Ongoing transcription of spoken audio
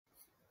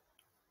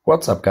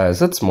What's up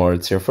guys, it's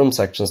Moritz here from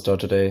Section Store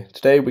today.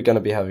 Today we're going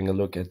to be having a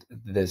look at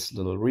this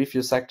little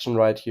review section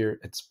right here.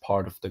 It's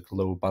part of the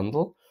Glow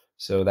bundle.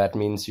 So that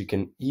means you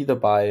can either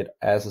buy it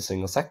as a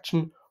single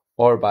section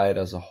or buy it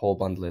as a whole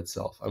bundle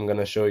itself. I'm going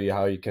to show you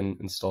how you can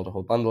install the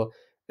whole bundle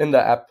in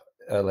the app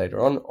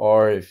later on,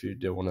 or if you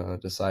do want to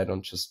decide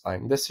on just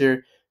buying this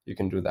here, you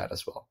can do that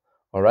as well.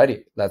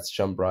 Alrighty, let's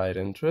jump right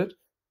into it.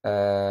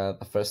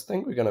 The first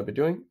thing we're going to be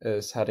doing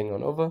is heading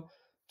on over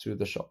to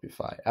the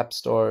Shopify App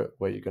Store,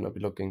 where you're going to be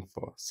looking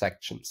for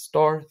Section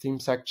Store theme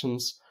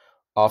sections.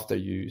 After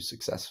you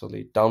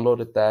successfully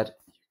downloaded that,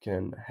 you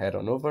can head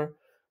on over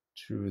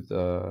to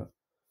the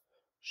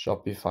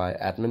Shopify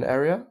admin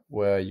area,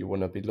 where you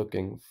want to be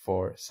looking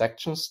for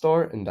Section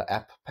Store in the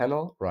app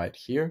panel right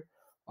here.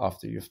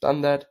 After you've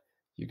done that,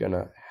 you're going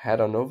to head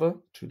on over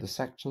to the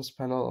Sections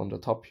panel on the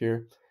top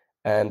here.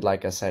 And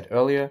like I said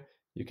earlier,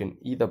 you can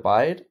either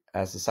buy it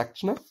as a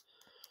sectioner.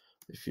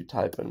 If you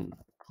type in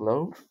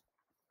Glow,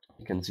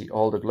 you can see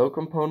all the Glow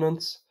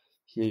components.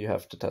 Here you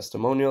have the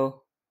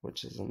testimonial,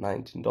 which is a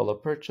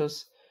 $19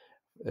 purchase.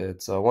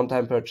 It's a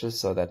one-time purchase,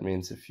 so that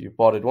means if you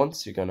bought it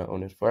once, you're gonna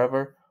own it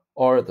forever.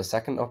 Or the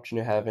second option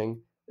you're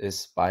having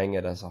is buying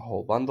it as a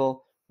whole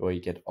bundle, where you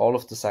get all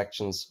of the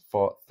sections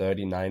for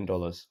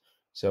 $39.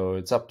 So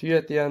it's up to you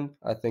at the end.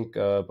 I think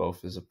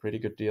both is a pretty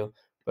good deal.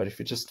 But if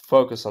you just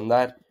focus on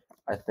that,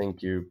 I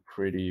think you're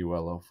pretty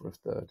well off with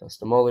the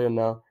testimonial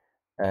now.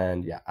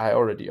 And yeah, I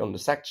already own the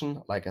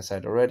section. Like I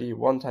said already,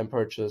 one-time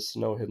purchase,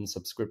 no hidden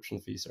subscription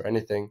fees or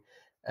anything.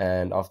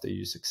 And after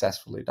you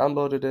successfully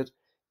downloaded it,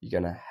 you're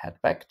gonna head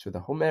back to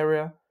the home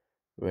area,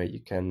 where you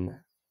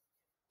can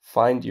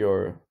find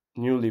your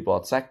newly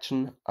bought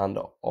section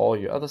under all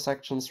your other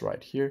sections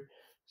right here.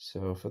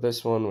 So for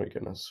this one, we're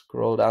gonna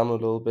scroll down a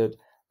little bit.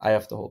 I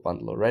have the whole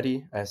bundle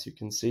already, as you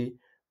can see,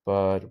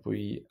 but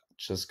we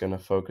just gonna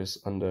focus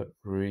on the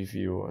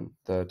review and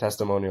the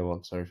testimonial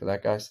one. Sorry for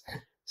that, guys.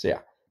 So yeah,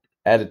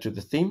 add it to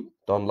the theme,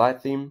 Dawn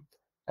Light theme,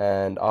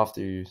 and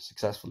after you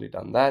successfully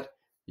done that,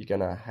 you're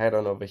gonna head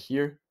on over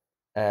here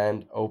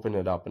and open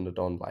it up in the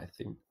Dawn Light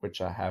theme, which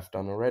I have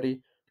done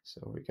already.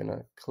 So we're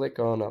gonna click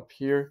on up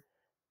here,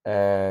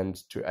 and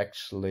to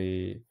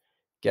actually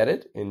get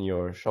it in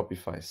your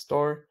Shopify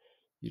store,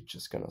 you're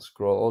just gonna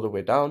scroll all the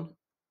way down,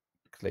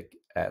 click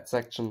Add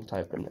Section,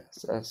 type in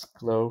SS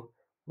Glow,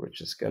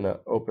 which is gonna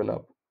open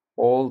up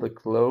all the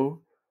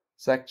Glow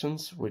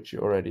sections which you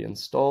already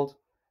installed.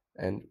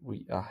 And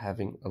we are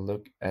having a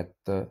look at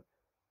the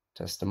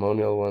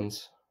testimonial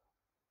ones,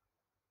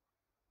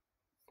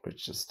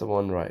 which is the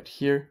one right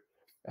here.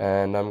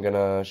 And I'm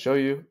gonna show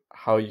you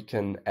how you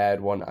can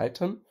add one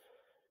item.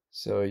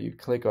 So you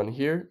click on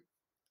here,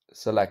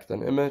 select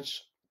an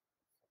image.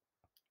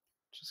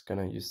 Just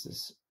gonna use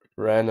this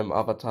random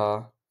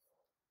avatar,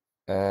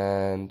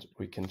 and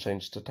we can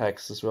change the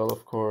text as well,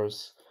 of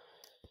course.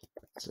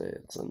 Say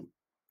it's an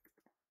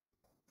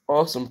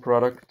awesome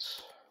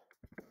product.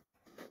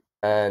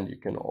 And you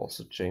can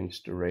also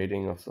change the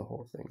rating of the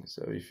whole thing.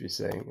 So if you're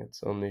saying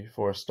it's only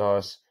 4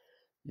 stars,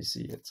 you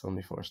see it's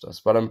only 4 stars.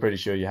 But I'm pretty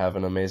sure you have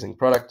an amazing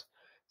product.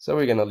 So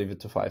we're gonna leave it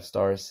to 5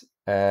 stars.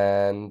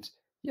 And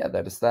yeah,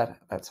 that is that.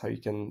 That's how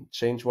you can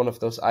change one of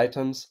those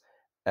items.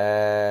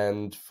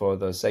 And for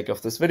the sake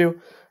of this video,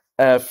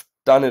 I've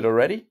done it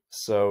already,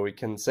 so we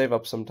can save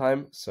up some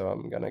time. So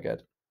I'm gonna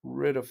get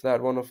rid of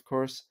that one, of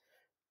course,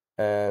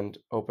 and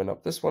open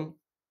up this one,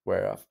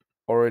 where I've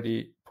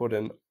already put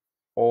in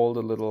all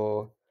the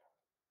little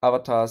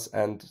avatars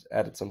and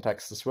added some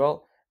text as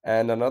well.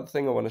 And another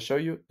thing I want to show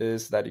you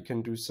is that you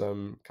can do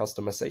some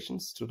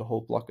customizations to the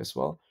whole block as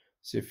well.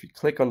 So if you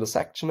click on the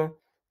sectioner,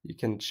 you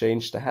can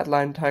change the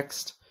headline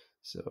text.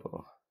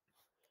 So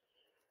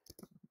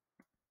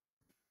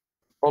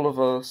all of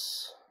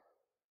us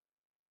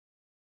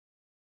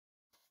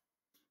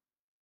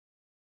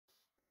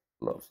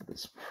love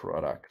this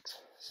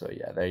product. So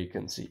yeah, there you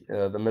can see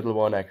the middle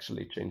one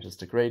actually changes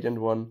the gradient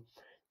one.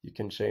 You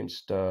can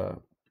change the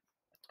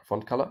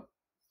font color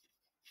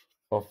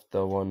of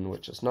the one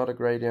which is not a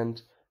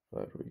gradient,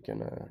 but we're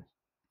gonna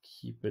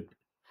keep it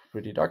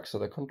pretty dark so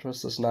the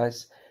contrast is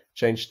nice.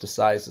 Change the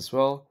size as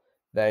well.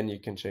 Then you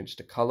can change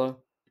the color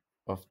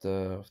of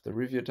the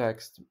review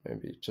text,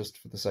 maybe just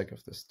for the sake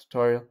of this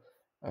tutorial.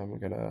 I'm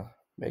gonna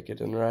make it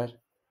in red.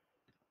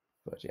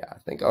 But yeah, I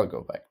think I'll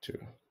go back to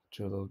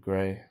a little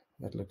gray.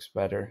 That looks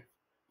better.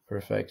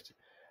 Perfect.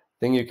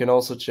 Thing you can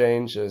also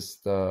change is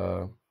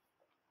the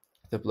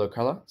blue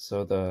color,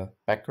 so the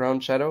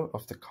background shadow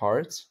of the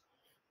cards.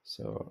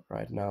 So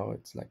right now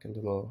it's like a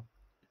little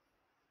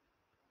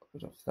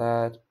bit of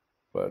that,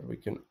 but we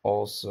can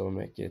also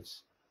make it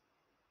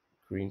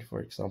green,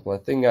 for example. I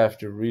think I have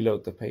to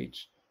reload the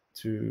page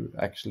to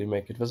actually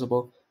make it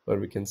visible,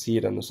 but we can see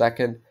it in a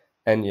second.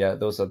 And yeah,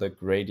 those are the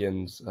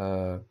gradient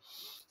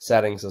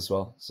settings as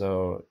well.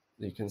 So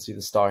you can see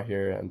the star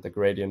here, and the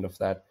gradient of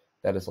that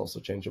is also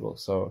changeable.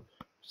 So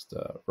just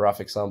a rough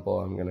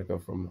example, I'm gonna go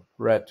from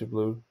red to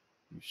blue.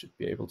 You should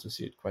be able to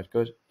see it quite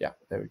good. Yeah,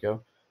 there we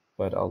go.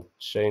 But I'll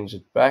change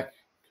it back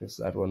because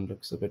that one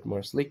looks a bit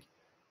more sleek.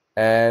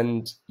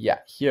 And yeah,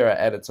 here I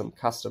added some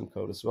custom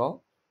code as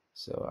well.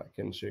 So I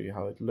can show you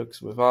how it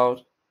looks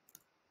without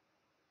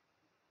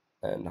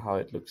and how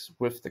it looks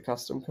with the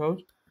custom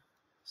code.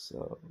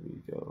 So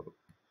we go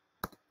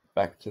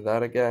back to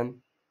that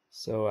again.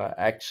 So I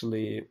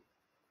actually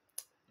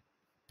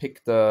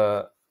pick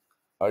the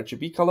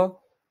RGB color,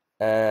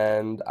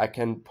 and I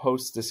can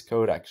post this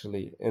code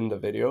actually in the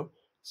video,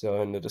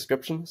 so in the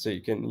description, so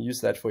you can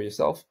use that for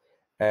yourself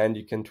and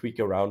you can tweak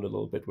around a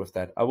little bit with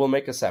that. I will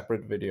make a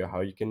separate video how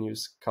you can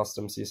use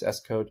custom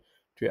CSS code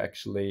to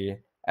actually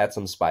add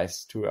some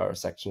spice to our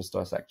section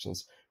store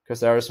sections, because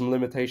there are some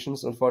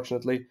limitations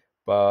unfortunately,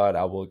 but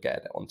I will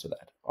get onto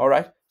that. All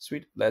right,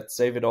 sweet. Let's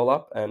save it all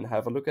up and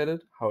have a look at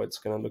it, how it's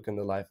gonna look in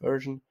the live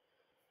version.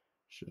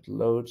 Should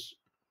load.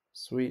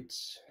 Sweet.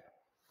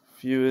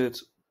 View it.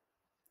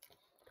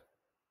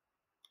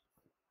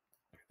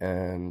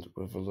 And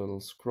with a little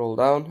scroll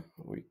down,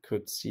 we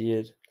could see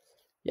it.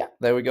 Yeah,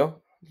 there we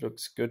go.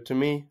 Looks good to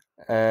me.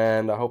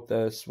 And I hope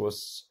this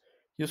was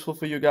useful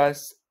for you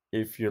guys.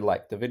 If you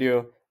liked the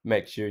video,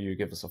 make sure you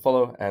give us a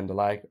follow and a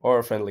like or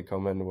a friendly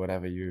comment,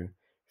 whatever you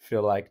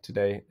feel like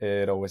today.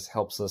 It always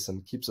helps us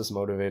and keeps us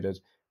motivated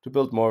to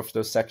build more of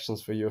those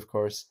sections for you, of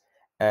course.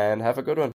 And have a good one.